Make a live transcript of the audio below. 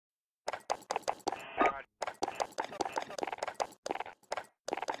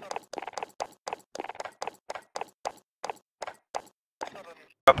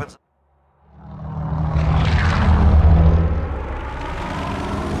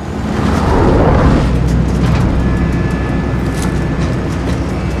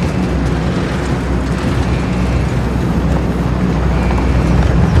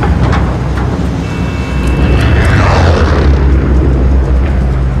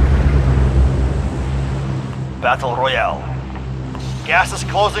Battle Royale. Gas is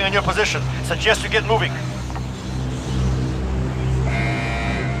closing on your position. Suggest you get moving.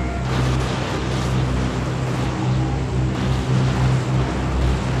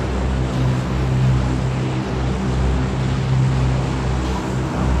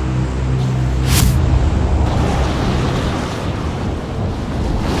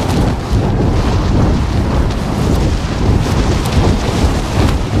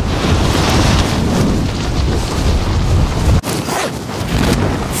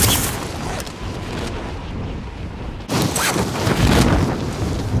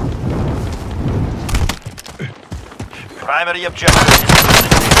 Primary objective is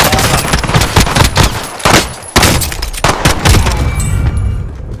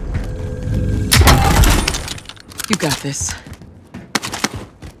You got this.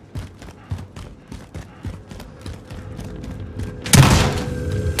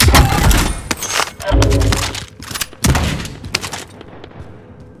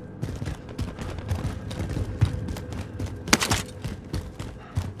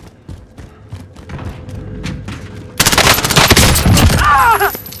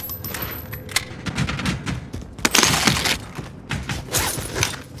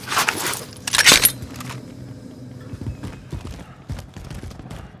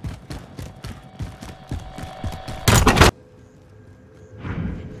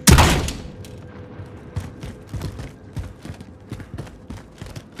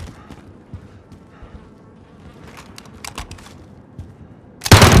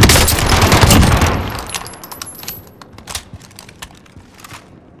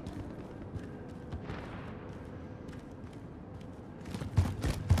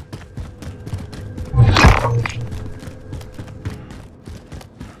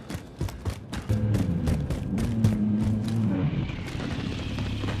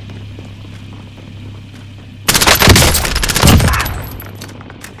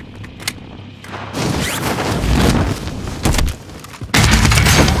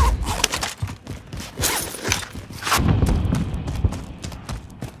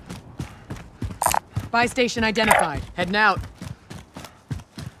 Buy station identified. Heading out.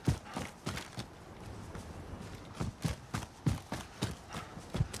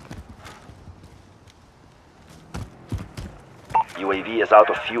 UAV is out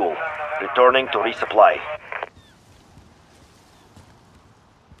of fuel. Returning to resupply.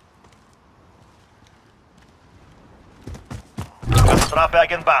 Strap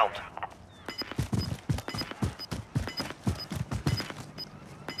bag inbound.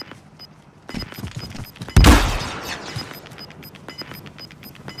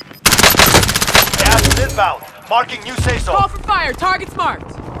 Inbound. Marking new safe zone. Call for fire. Target's marked.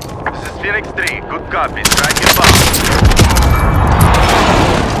 This is Phoenix 3. Good copy. Strike inbound.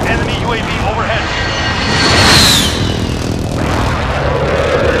 Enemy UAV overhead.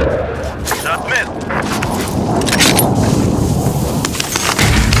 Shot missed.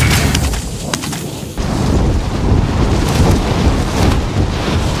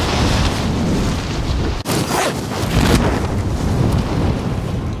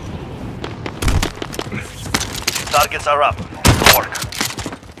 Targets are up. Good work.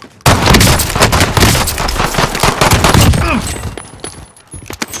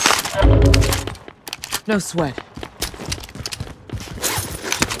 No sweat.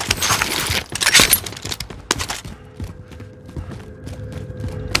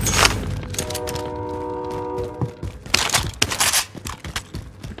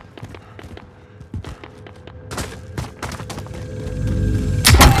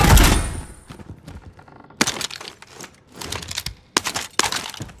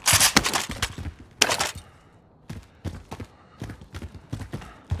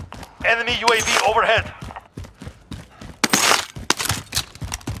 Enemy UAV overhead.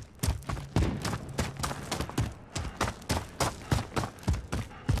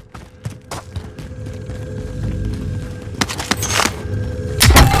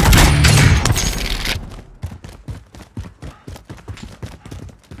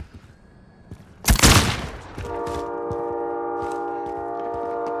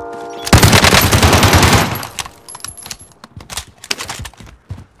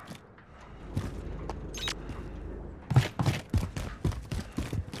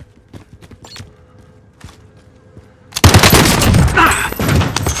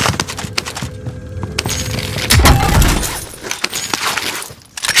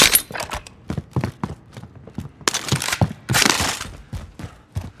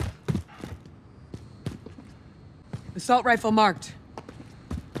 Assault rifle marked.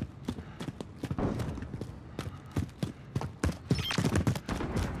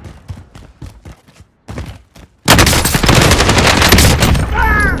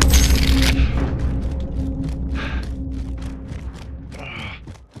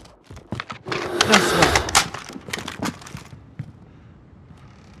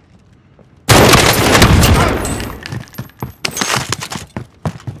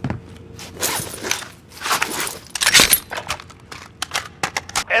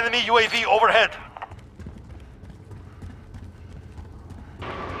 Enemy UAV overhead.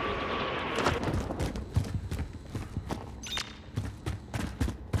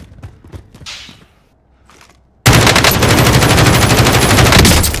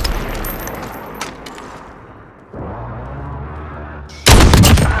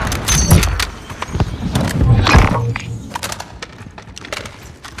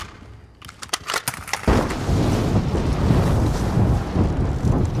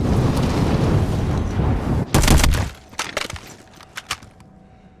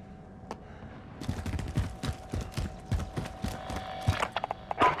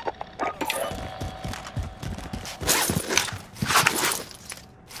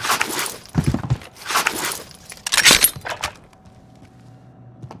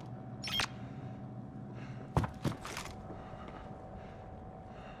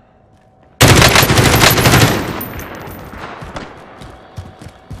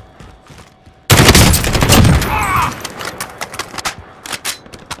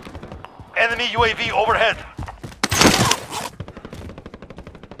 Enemy UAV overhead.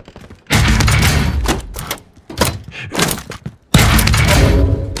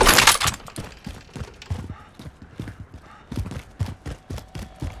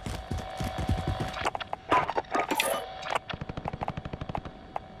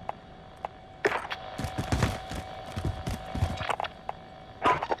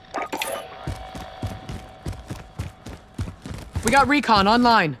 We got recon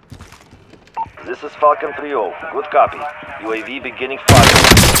online. This is Falcon 3-0. Good copy. UAV beginning fire.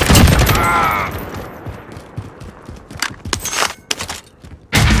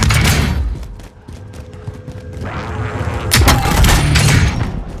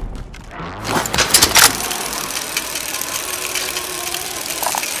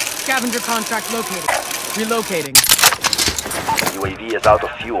 Scavenger contract located. Relocating. UAV is out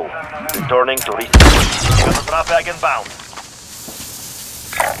of fuel. Returning to Got the drop bag inbound.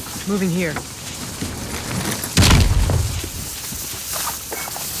 Moving here.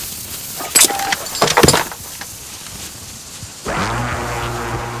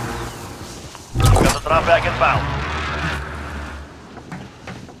 Got the drop bag inbound.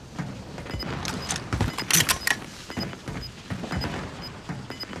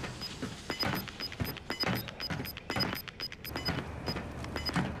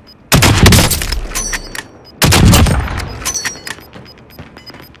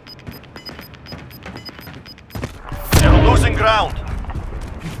 They're losing ground.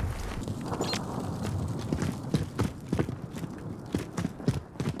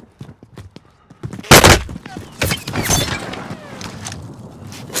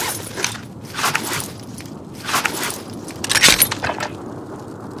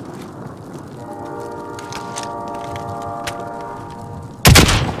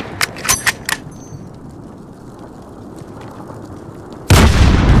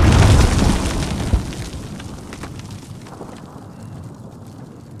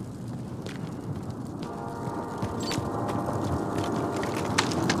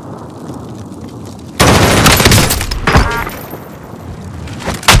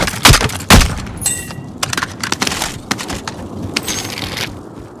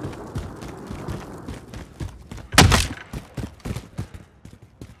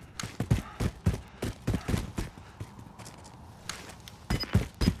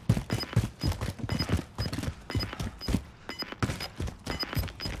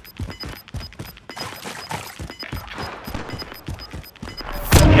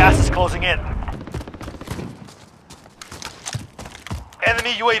 Gas is closing in.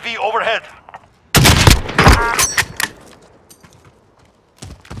 Enemy UAV overhead.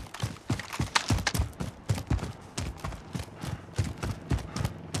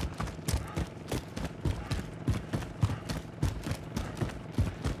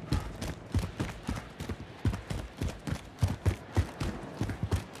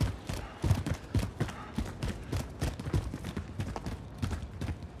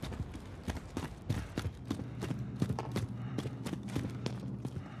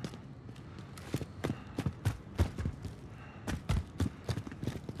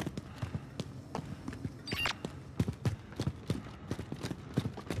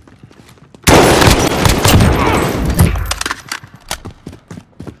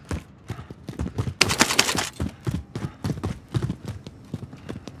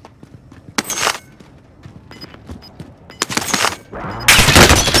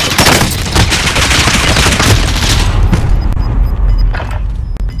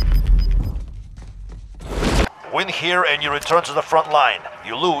 Win here and you return to the front line.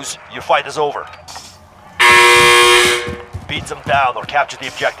 You lose, your fight is over. Beat them down or capture the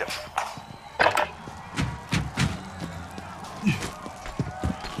objective. You're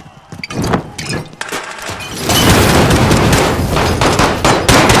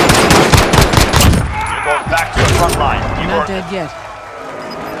going back to the front line. Keep Not working. dead yet.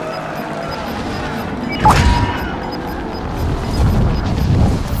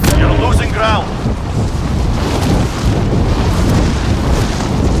 You're losing ground.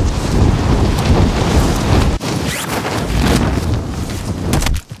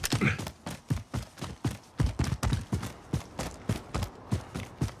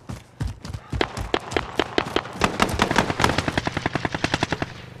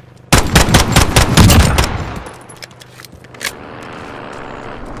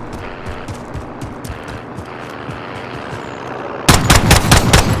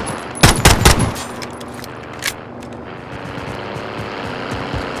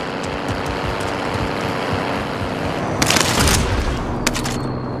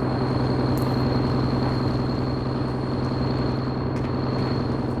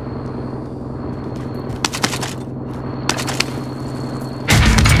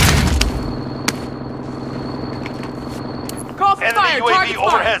 Enemy UAV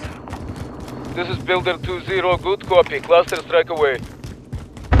overhead. This is Builder 2-0, good copy. Cluster strike away.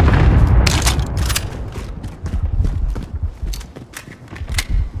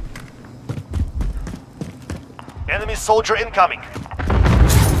 Enemy soldier incoming.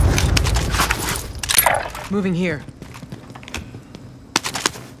 Moving here.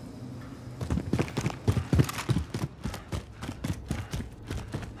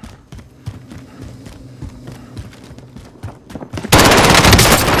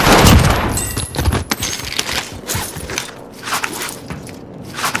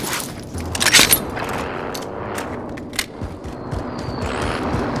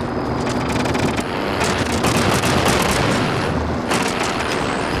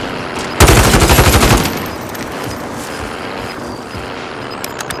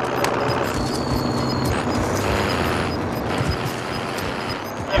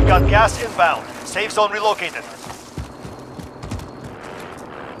 Got gas inbound. Safe zone relocated.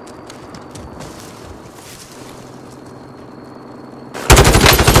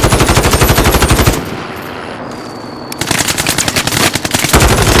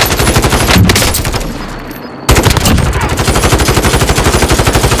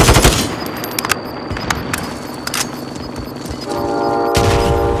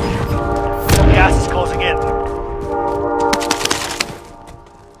 Gas is closing in.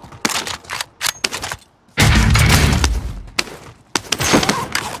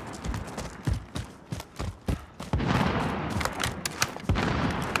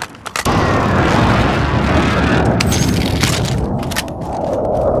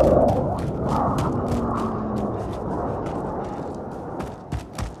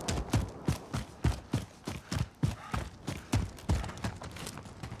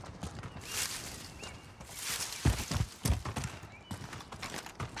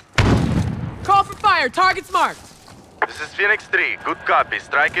 Call for fire. Target's marked. This is Phoenix 3. Good copy.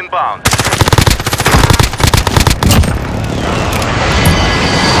 Strike inbound.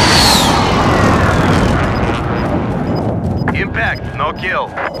 Impact. No kill.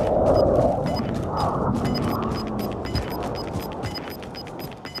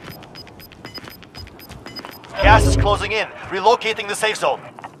 Gas is closing in. Relocating the safe zone.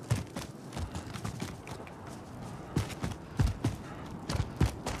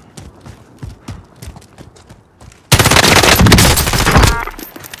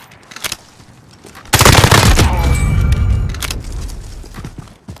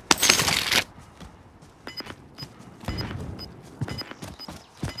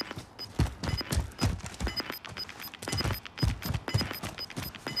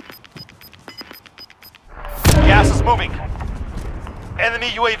 Gas is moving. Enemy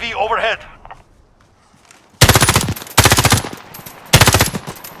UAV overhead.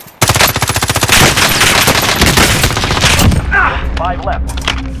 Only 5 left.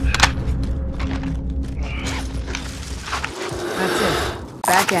 That's it.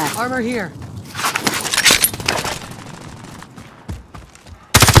 Back at. Armor here.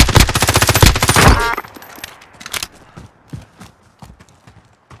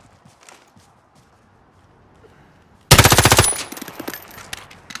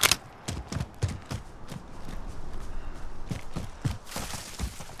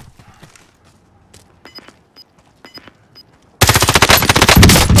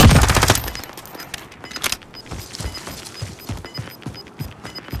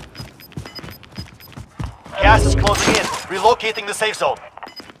 Gas is closing in. Relocating the safe zone.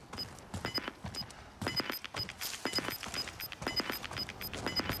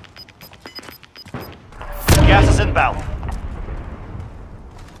 inbound.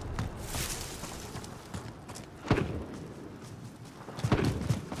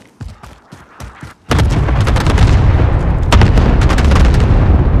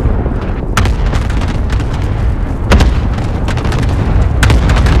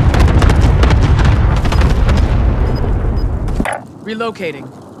 Relocating.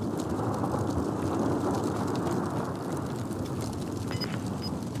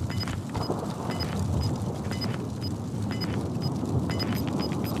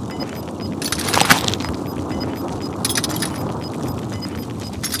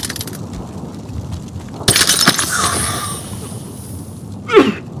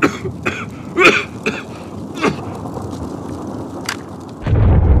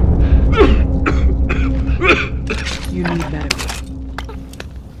 You need medical.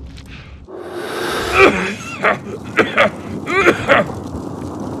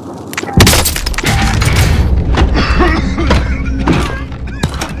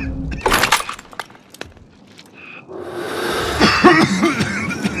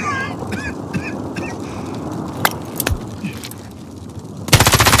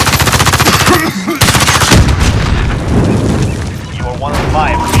 You are one of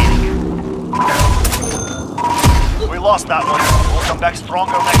 5 remaining. We lost that one. We'll come back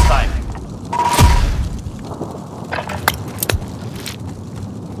stronger next time.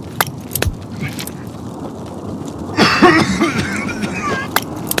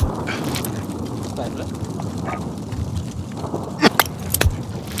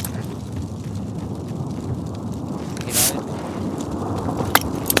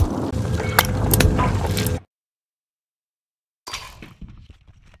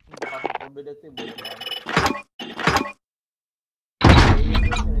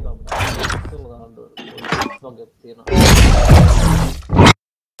 Sebagai